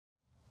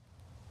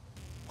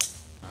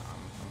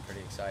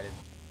excited.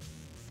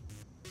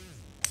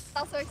 It's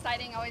also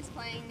exciting, always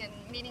playing and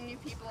meeting new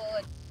people.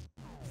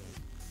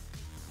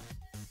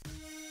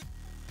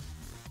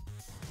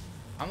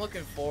 I'm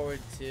looking forward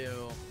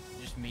to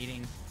just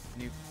meeting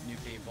new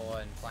people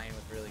and playing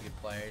with really good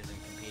players and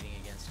competing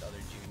against other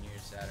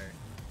juniors that are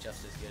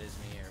just as good as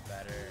me or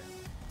better.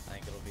 And I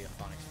think it'll be a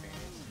fun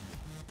experience.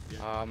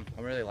 I'm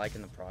really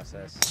liking the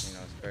process. You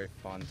know, it's very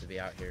fun to be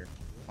out here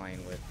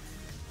playing with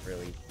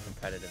really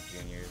competitive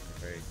juniors and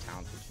very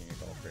talented junior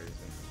golfers.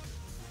 And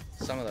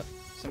some of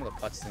the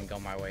putts didn't go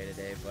my way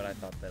today, but I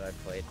thought that I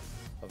played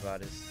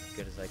about as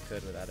good as I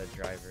could without a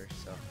driver.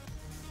 So.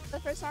 The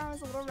first round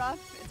was a little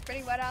rough. It's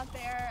pretty wet out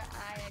there.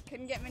 I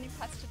couldn't get many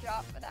putts to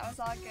drop, but that was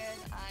all good.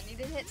 I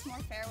needed to hit some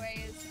more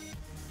fairways and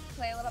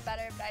play a little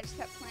better, but I just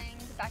kept playing.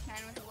 The back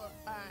nine was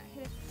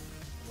hit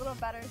a little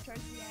better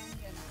towards the end,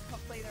 and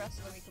hopefully the rest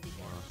of the week will be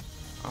good.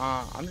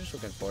 I'm just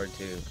looking forward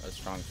to a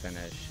strong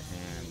finish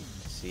and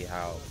see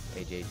how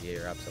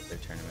AJGA wraps up their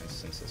tournaments,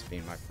 since this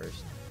being my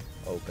first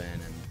Open,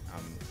 and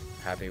I'm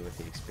happy with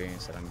the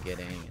experience that I'm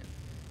getting, and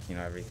you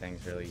know,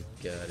 everything's really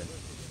good, and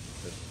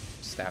the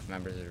staff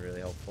members are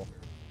really helpful.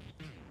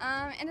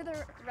 End of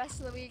the rest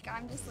of the week,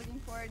 I'm just looking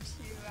forward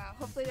to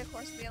hopefully the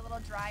course will be a little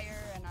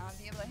drier and I'll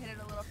be able to hit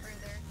it a little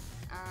further.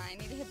 I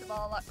need to hit the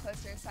ball a lot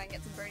closer so I can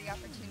get some birdie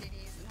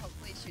opportunities and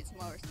hopefully shoot some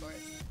lower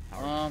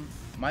scores.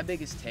 My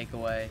biggest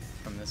takeaway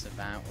from this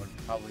event would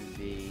probably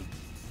be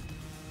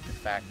the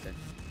fact that,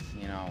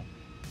 you know,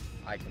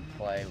 I can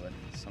play with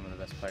some of the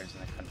best players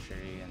in the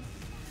country, and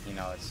you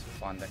know, it's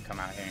fun to come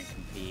out here and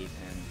compete,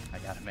 and I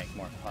got to make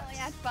more putts. Well,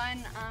 yeah, it's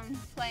fun.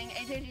 Playing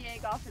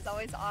AJGA golf is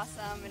always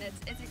awesome, and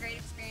it's a great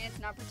experience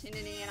and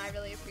opportunity, and I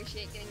really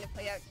appreciate getting to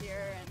play out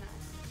here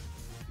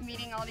and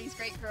meeting all these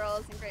great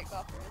girls and great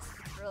golfers.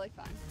 It's really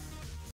fun.